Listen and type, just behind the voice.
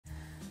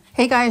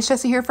Hey guys,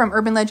 Jessie here from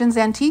Urban Legends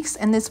Antiques,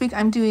 and this week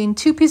I'm doing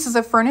 2 pieces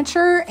of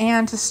furniture,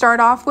 and to start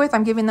off with,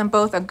 I'm giving them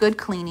both a good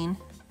cleaning.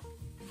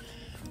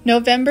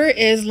 November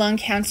is Lung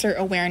Cancer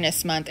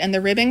Awareness Month, and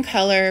the ribbon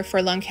color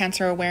for Lung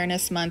Cancer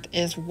Awareness Month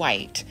is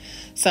white.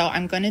 So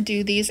I'm going to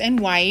do these in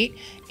white,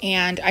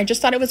 and I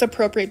just thought it was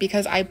appropriate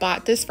because I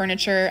bought this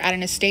furniture at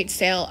an estate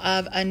sale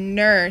of a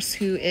nurse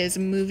who is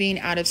moving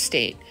out of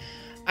state.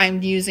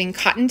 I'm using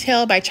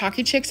Cottontail by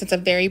Chalky Chicks. It's a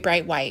very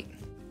bright white.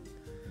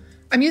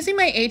 I'm using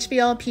my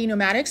HVLP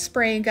pneumatic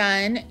spray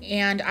gun,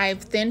 and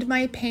I've thinned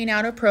my paint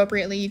out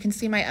appropriately. You can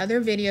see my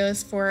other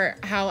videos for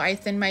how I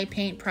thin my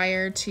paint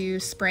prior to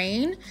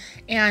spraying.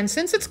 And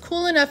since it's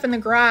cool enough in the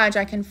garage,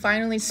 I can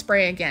finally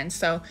spray again.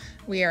 So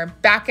we are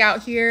back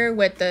out here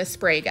with the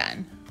spray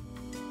gun.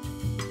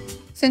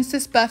 Since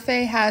this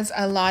buffet has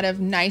a lot of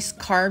nice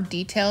carved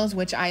details,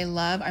 which I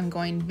love, I'm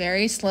going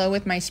very slow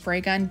with my spray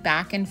gun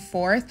back and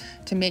forth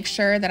to make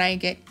sure that I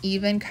get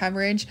even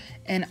coverage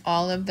in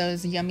all of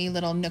those yummy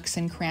little nooks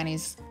and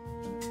crannies.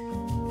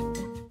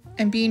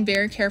 I'm being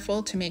very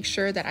careful to make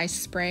sure that I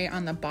spray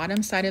on the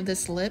bottom side of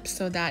this lip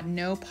so that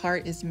no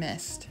part is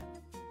missed.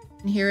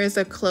 And here is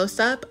a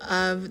close-up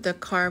of the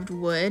carved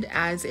wood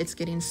as it's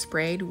getting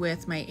sprayed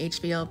with my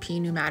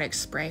HVLP pneumatic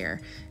sprayer.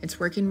 It's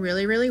working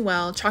really, really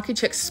well. Chalky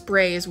Chicks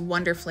sprays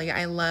wonderfully.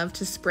 I love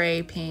to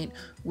spray paint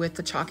with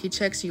the Chalky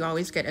Chicks. You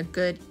always get a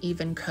good,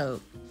 even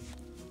coat.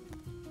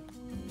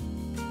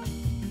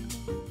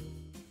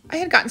 I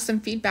had gotten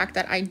some feedback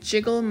that I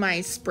jiggle my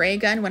spray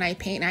gun when I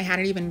paint, and I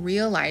hadn't even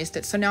realized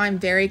it. So now I'm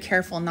very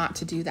careful not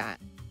to do that.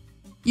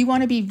 You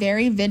want to be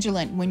very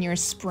vigilant when you're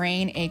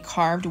spraying a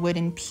carved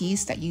wooden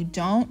piece that you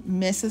don't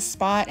miss a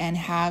spot and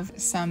have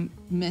some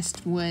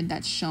missed wood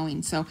that's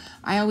showing. So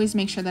I always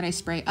make sure that I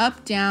spray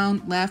up,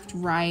 down, left,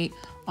 right,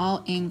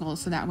 all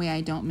angles, so that way I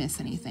don't miss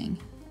anything.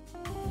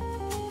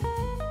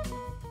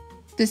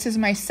 This is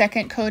my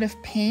second coat of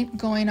paint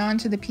going on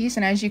to the piece,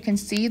 and as you can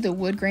see, the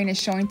wood grain is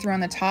showing through on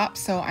the top.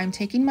 So I'm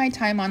taking my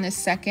time on this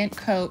second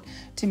coat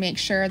to make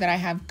sure that I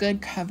have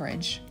good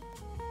coverage.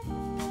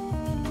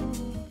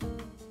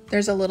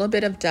 There's a little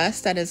bit of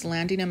dust that is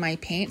landing in my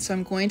paint, so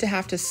I'm going to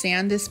have to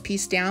sand this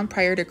piece down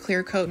prior to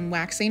clear coat and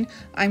waxing.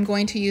 I'm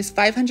going to use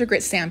 500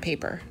 grit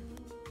sandpaper.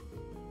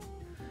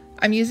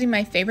 I'm using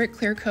my favorite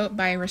clear coat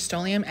by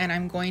Rust-Oleum, and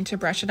I'm going to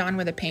brush it on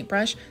with a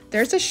paintbrush.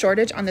 There's a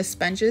shortage on the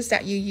sponges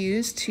that you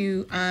use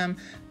to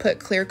put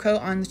clear coat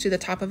onto the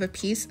top of a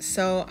piece,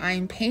 so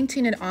I'm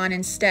painting it on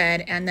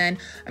instead, and then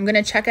I'm going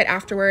to check it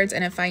afterwards,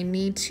 and if I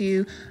need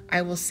to,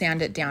 I will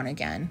sand it down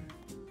again.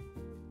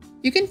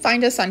 You can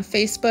find us on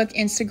Facebook,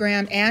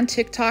 Instagram, and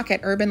TikTok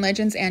at Urban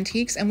Legends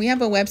Antiques, and we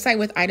have a website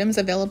with items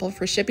available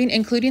for shipping,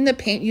 including the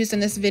paint used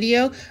in this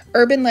video,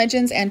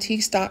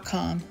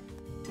 urbanlegendsantiques.com.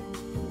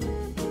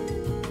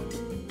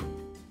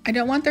 I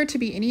don't want there to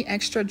be any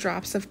extra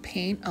drops of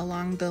paint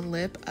along the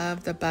lip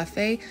of the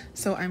buffet,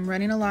 so I'm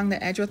running along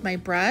the edge with my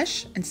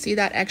brush, and see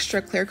that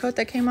extra clear coat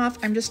that came off?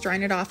 I'm just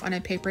drying it off on a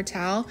paper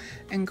towel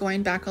and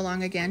going back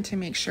along again to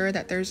make sure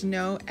that there's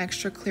no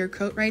extra clear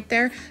coat right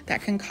there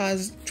that can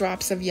cause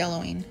drops of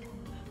yellowing.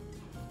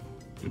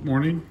 Good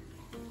morning.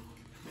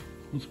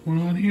 What's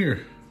going on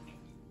here?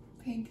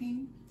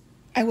 Painting.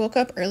 I woke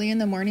up early in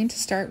the morning to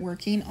start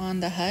working on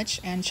the hutch,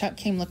 and Chuck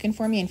came looking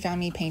for me and found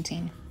me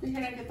painting. We're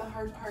gonna get the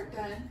hard part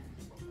done,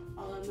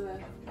 all of the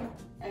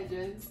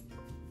edges,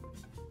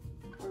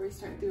 before we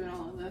start doing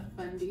all of the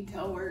fun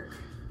detail work.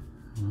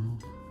 Well,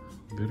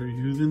 better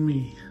you than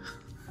me.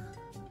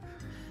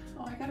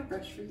 Oh, I got a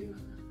brush for you.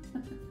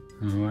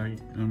 Oh,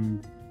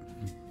 I'm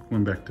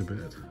going back to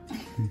bed.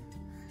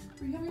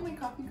 Are you having my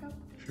coffee cup?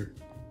 Sure.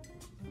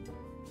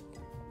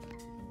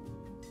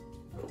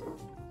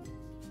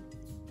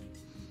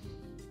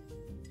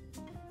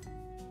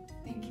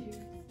 Thank you.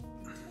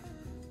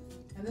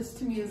 And this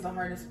to me is the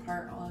hardest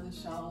part, all of the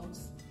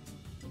shelves,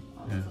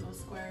 all those little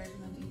squares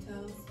and the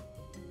details.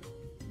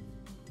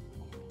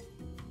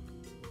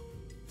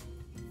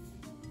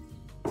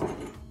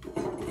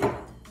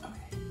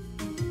 Okay.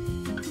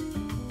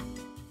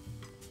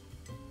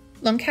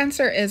 Lung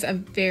cancer is a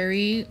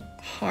very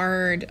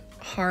hard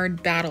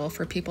battle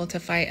for people to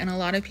fight, and a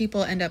lot of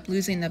people end up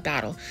losing the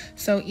battle.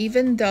 So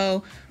even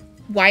though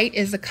white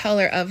is the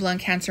color of Lung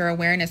Cancer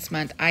Awareness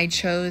Month, I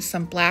chose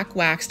some black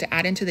wax to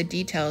add into the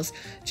details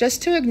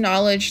just to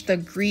acknowledge the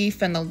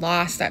grief and the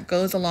loss that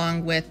goes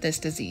along with this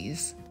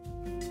disease.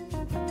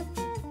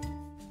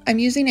 I'm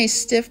using a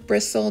stiff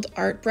bristled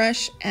art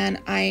brush, and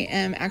I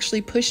am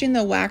actually pushing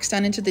the wax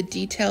down into the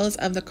details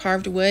of the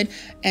carved wood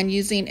and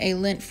using a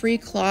lint-free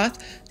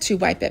cloth to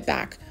wipe it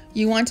back.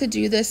 You want to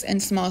do this in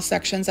small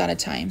sections at a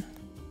time.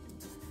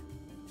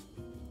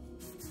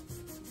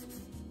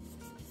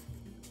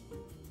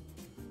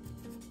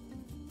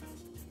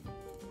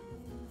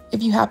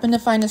 If you happen to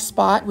find a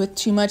spot with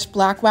too much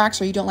black wax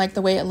or you don't like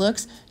the way it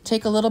looks,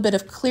 take a little bit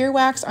of clear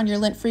wax on your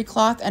lint-free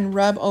cloth and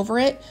rub over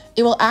it.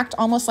 It will act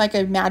almost like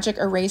a magic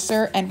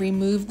eraser and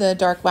remove the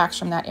dark wax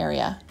from that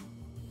area.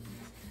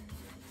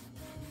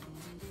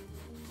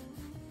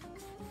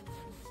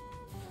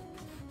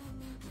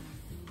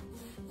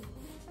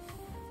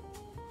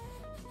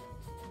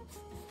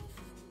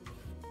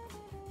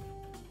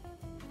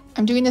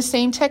 I'm doing the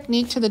same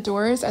technique to the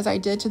doors as I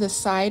did to the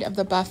side of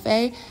the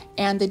buffet,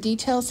 and the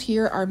details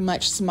here are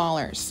much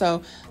smaller.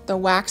 So the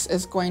wax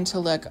is going to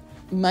look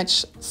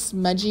much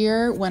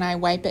smudgier when I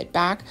wipe it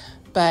back,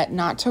 but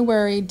not to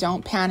worry,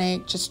 don't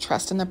panic, just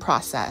trust in the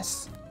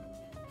process.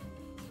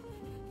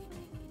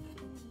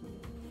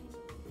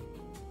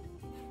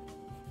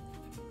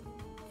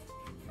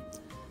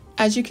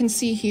 As you can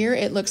see here,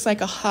 it looks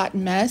like a hot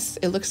mess.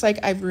 It looks like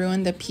I've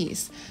ruined the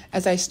piece.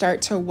 As I start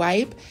to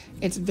wipe,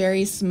 it's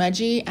very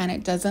smudgy and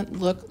it doesn't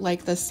look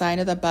like the side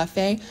of the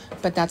buffet,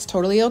 but that's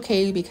totally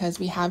okay because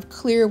we have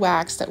clear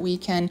wax that we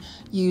can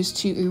use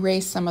to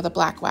erase some of the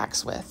black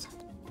wax with.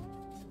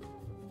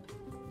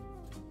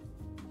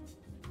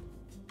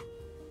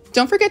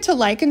 Don't forget to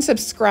like and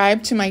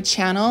subscribe to my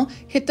channel,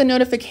 hit the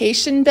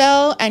notification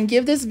bell, and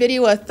give this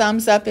video a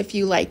thumbs up if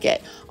you like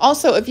it.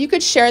 Also, if you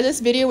could share this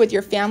video with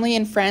your family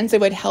and friends,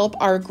 it would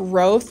help our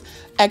growth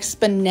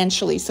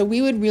exponentially, so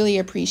we would really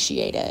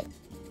appreciate it.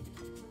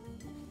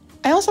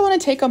 I also want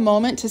to take a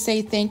moment to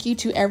say thank you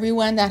to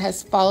everyone that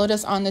has followed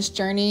us on this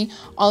journey,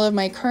 all of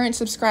my current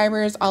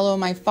subscribers, all of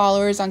my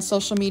followers on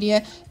social media.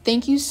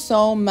 Thank you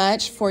so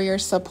much for your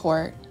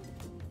support.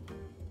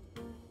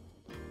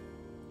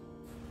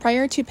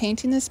 Prior to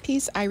painting this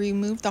piece, I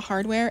removed the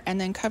hardware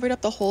and then covered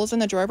up the holes in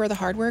the drawer where the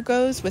hardware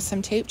goes with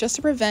some tape just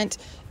to prevent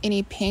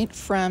any paint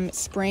from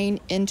spraying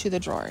into the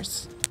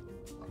drawers.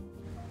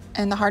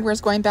 And the hardware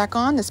is going back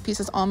on. This piece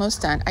is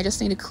almost done. I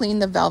just need to clean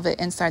the velvet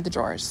inside the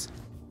drawers.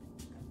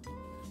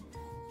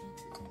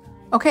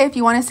 Okay, if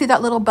you want to see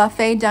that little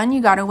buffet done,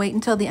 you got to wait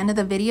until the end of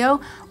the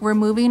video. We're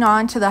moving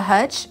on to the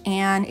hutch,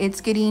 and it's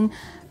getting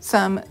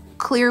some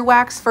clear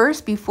wax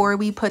first before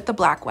we put the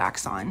black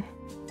wax on.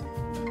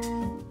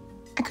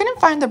 I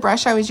couldn't find the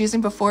brush I was using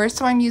before,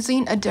 so I'm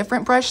using a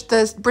different brush.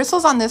 The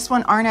bristles on this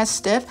one aren't as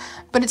stiff,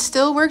 but it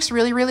still works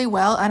really, really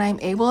well, and I'm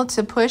able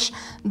to push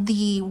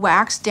the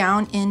wax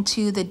down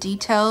into the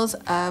details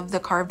of the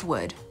carved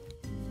wood.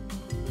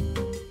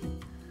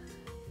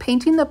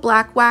 Painting the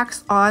black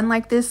wax on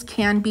like this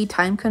can be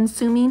time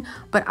consuming,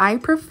 but I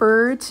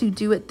prefer to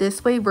do it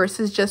this way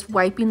versus just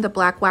wiping the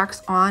black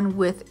wax on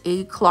with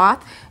a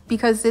cloth,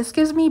 because this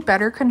gives me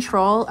better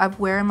control of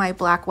where my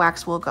black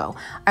wax will go.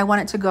 I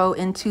want it to go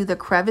into the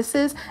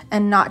crevices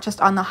and not just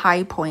on the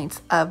high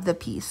points of the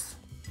piece.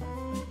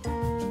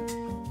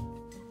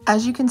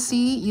 As you can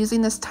see,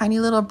 using this tiny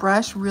little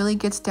brush really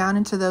gets down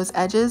into those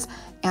edges,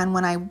 and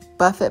when I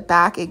buff it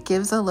back, it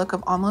gives a look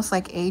of almost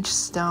like aged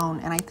stone,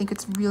 and I think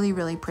it's really,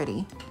 really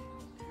pretty.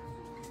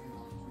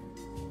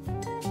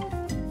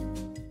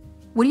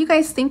 What do you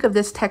guys think of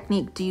this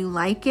technique? Do you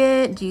like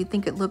it? Do you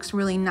think it looks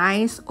really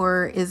nice,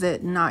 or is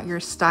it not your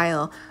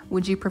style?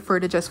 Would you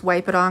prefer to just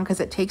wipe it on because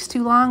it takes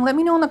too long? Let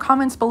me know in the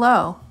comments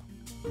below.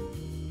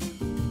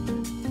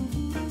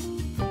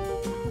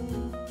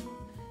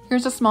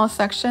 Here's a small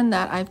section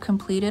that I've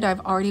completed. I've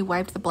already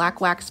wiped the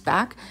black wax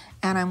back,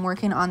 and I'm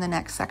working on the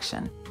next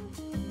section.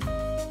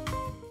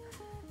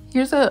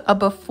 Here's a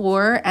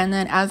before, and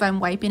then as I'm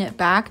wiping it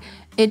back,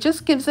 it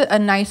just gives it a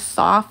nice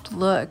soft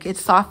look. It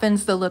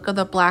softens the look of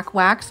the black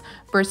wax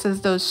versus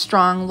those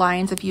strong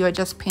lines if you had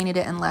just painted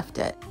it and left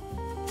it.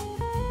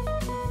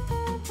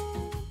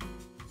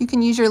 You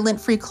can use your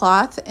lint-free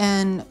cloth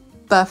and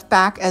buff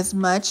back as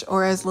much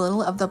or as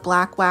little of the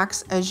black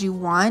wax as you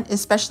want,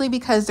 especially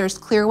because there's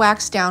clear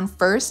wax down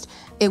first.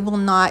 It will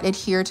not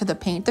adhere to the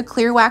paint. The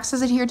clear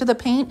waxes adhere to the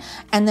paint,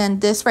 and then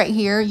this right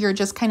here, you're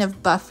just kind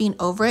of buffing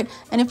over it.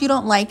 And if you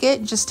don't like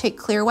it, just take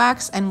clear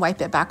wax and wipe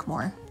it back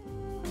more.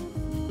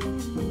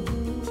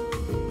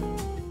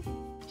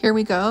 Here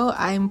we go.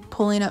 I'm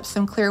pulling up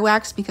some clear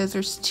wax because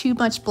there's too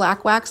much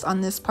black wax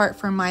on this part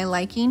for my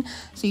liking.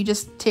 So you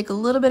just take a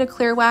little bit of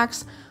clear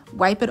wax,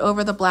 wipe it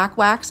over the black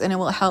wax, and it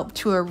will help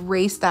to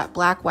erase that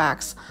black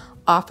wax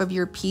off of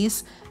your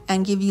piece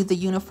and give you the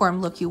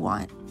uniform look you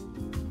want.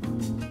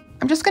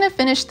 I'm just going to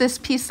finish this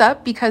piece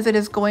up because it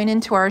is going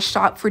into our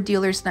shop for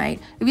dealer's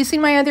night. If you've seen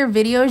my other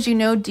videos, you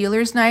know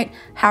dealer's night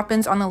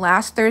happens on the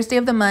last Thursday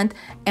of the month,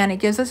 and it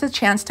gives us a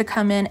chance to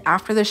come in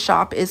after the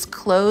shop is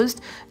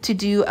closed to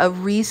do a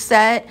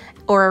reset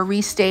or a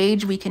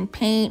restage. We can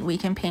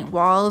paint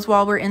walls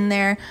while we're in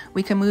there.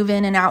 We can move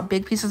in and out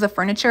big pieces of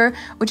furniture,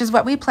 which is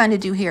what we plan to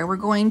do here. We're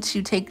going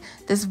to take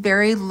this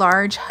very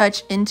large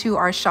hutch into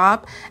our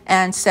shop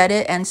and set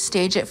it and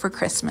stage it for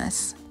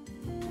Christmas.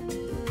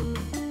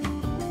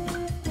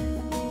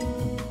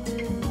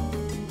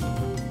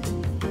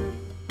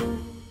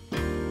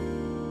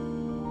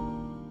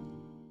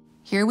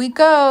 Here we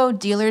go,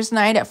 dealer's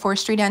night at 4th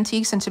Street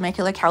Antiques in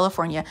Temecula,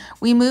 California.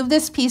 We moved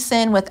this piece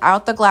in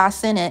without the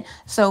glass in it,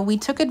 so we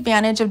took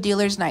advantage of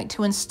dealer's night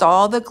to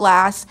install the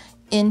glass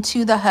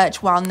into the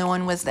hutch while no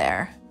one was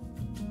there.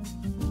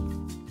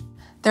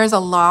 There's a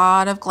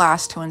lot of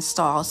glass to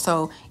install,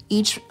 so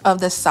each of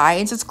the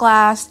sides is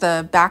glass,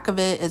 the back of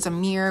it is a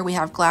mirror, we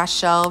have glass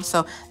shelves,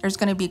 so there's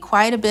gonna be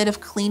quite a bit of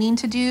cleaning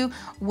to do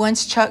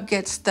once Chuck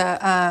gets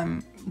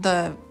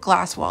the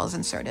glass walls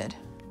inserted.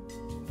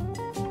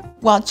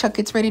 While Chuck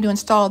gets ready to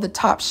install the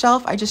top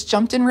shelf, I just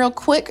jumped in real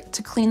quick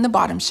to clean the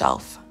bottom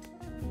shelf.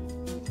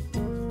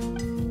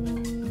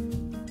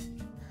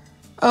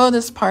 Oh,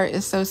 this part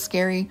is so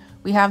scary.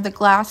 We have the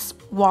glass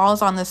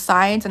walls on the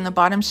sides and the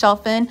bottom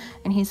shelf in,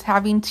 and he's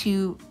having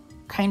to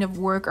kind of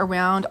work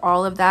around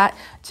all of that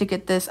to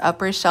get this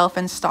upper shelf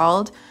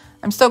installed.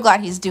 I'm so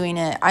glad he's doing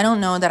it. I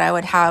don't know that I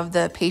would have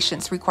the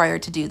patience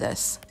required to do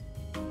this.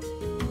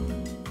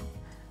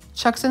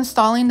 Chuck's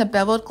installing the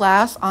beveled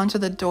glass onto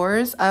the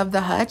doors of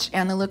the hutch,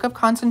 and the look of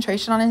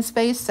concentration on his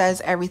face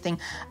says everything.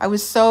 I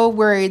was so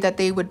worried that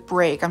they would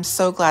break. I'm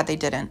so glad they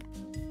didn't.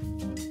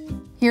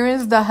 Here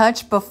is the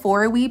hutch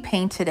before we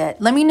painted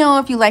it. Let me know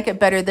if you like it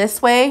better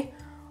this way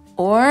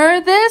or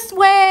this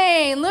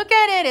way. Look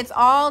at it. It's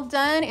all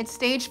done. It's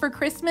staged for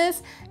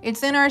Christmas.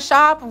 It's in our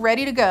shop,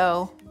 ready to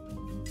go.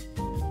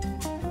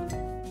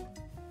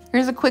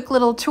 Here's a quick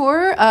little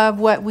tour of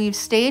what we've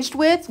staged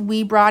with.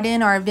 We brought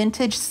in our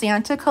vintage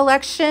Santa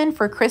collection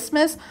for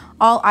Christmas.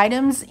 All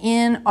items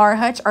in our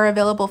hutch are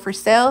available for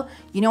sale.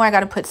 You know I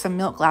gotta put some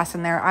milk glass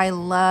in there. I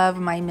love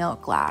my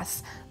milk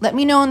glass. Let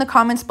me know in the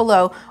comments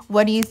below,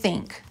 what do you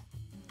think?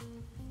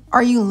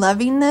 Are you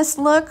loving this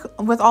look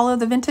with all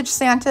of the vintage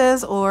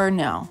Santas or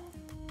no?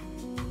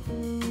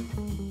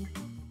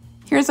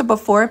 Here's a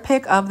before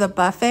pic of the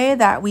buffet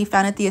that we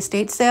found at the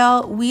estate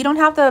sale. We don't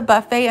have the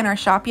buffet in our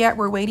shop yet.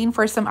 We're waiting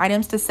for some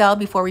items to sell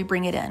before we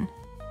bring it in.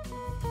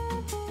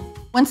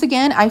 Once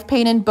again, I've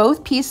painted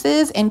both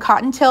pieces in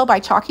Cottontail by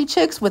Chalky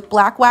Chicks with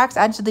black wax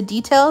added to the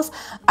details.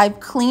 I've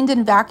cleaned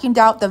and vacuumed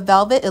out the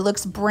velvet. It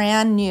looks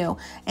brand new.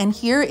 And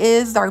here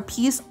is our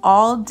piece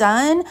all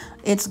done.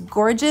 It's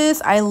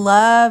gorgeous. I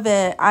love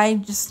it.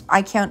 I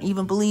can't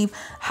even believe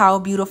how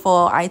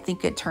beautiful I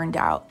think it turned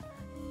out.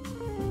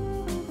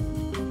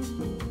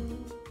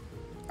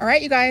 All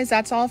right, you guys,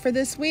 that's all for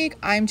this week.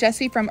 I'm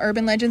Jessie from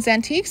Urban Legends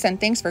Antiques, and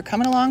thanks for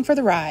coming along for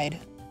the ride.